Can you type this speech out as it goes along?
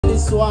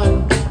this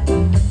one.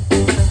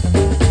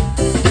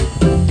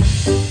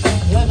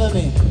 Level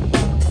me.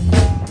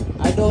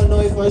 I don't know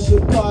if I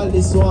should call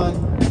this one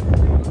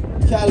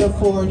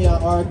California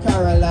or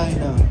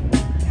Carolina.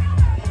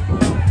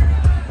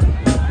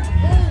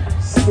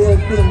 Still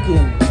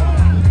thinking.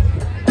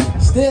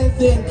 Still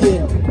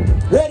thinking.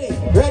 Ready,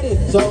 ready.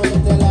 So we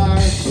tell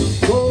her,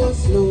 go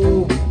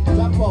slow.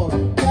 Drop out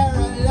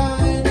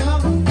Carolina.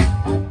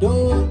 I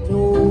don't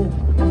know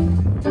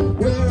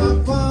where I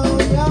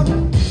found ya,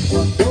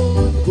 but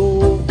don't go.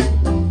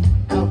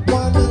 I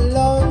wanna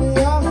love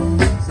ya,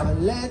 so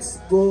let's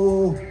go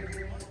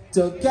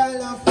to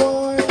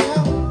California.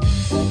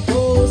 So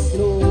go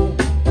slow.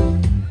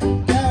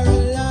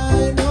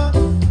 Carolina,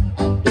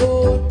 I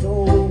don't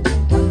know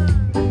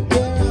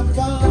where I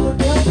found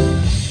ya,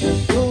 but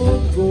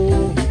don't go.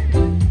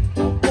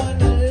 I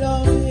wanna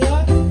love ya,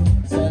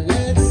 so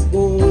let's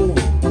go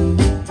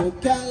to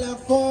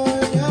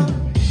California.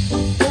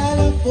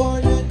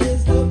 California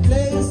is the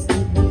place to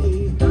be.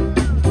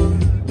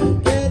 You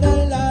get a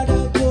lot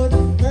of good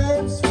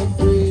herbs for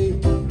free.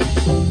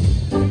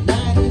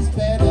 Life is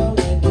better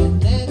when you're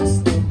next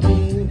to me.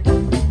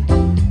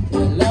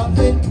 You love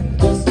it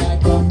just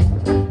like a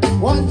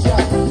one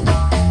shot.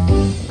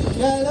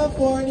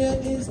 California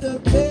is the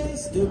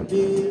place to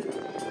be.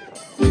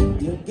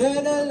 You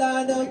get a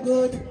lot of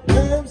good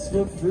herbs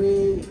for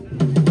free.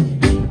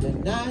 The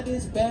night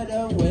is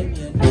better when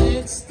you're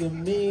next to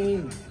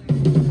me.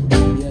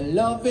 Your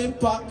loving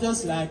pop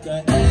just like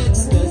an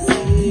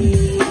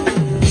ecstasy.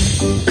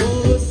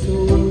 Go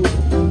slow,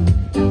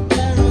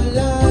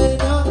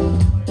 Carolina.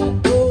 I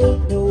don't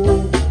know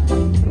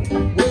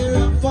where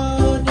I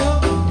found ya.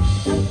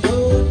 I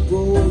don't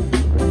go.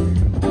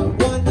 I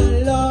wanna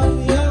love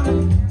ya,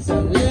 so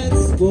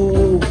let's go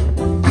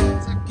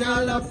to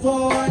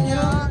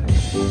California.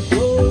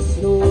 Go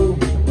slow.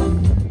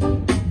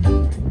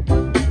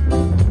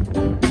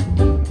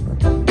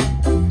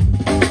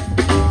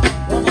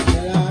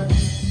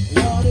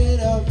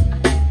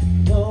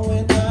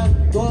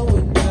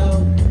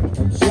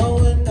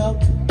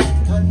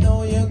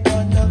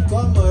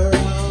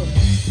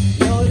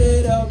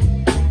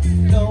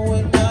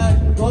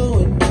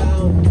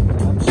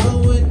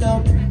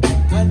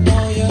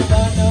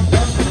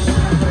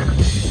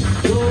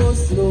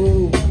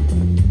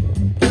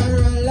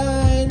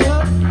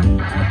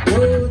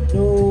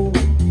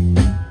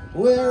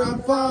 Where I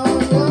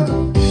found ya,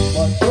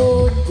 but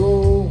don't go.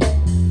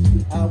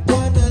 I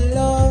wanna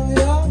love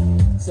ya,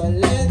 so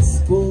let's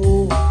go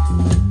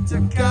to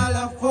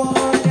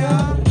California.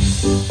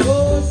 Go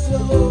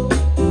slow,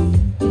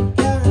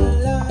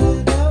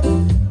 Carolina.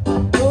 I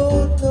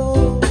don't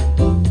know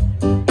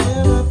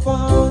where I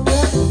found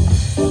ya,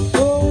 but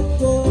don't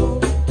go.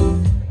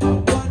 I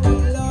wanna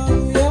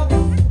love ya,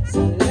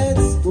 so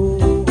let's go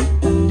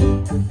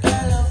to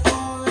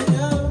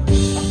California.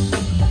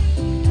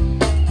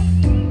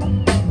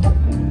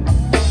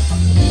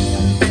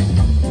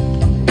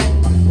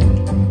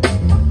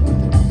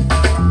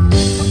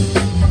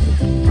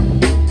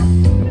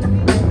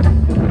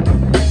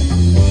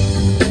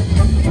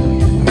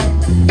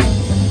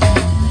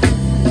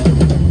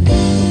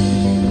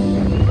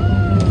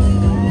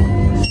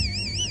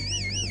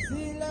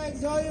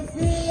 Sealegs, how you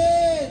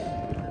feeling?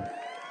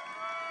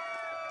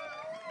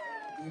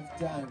 Give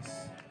thanks.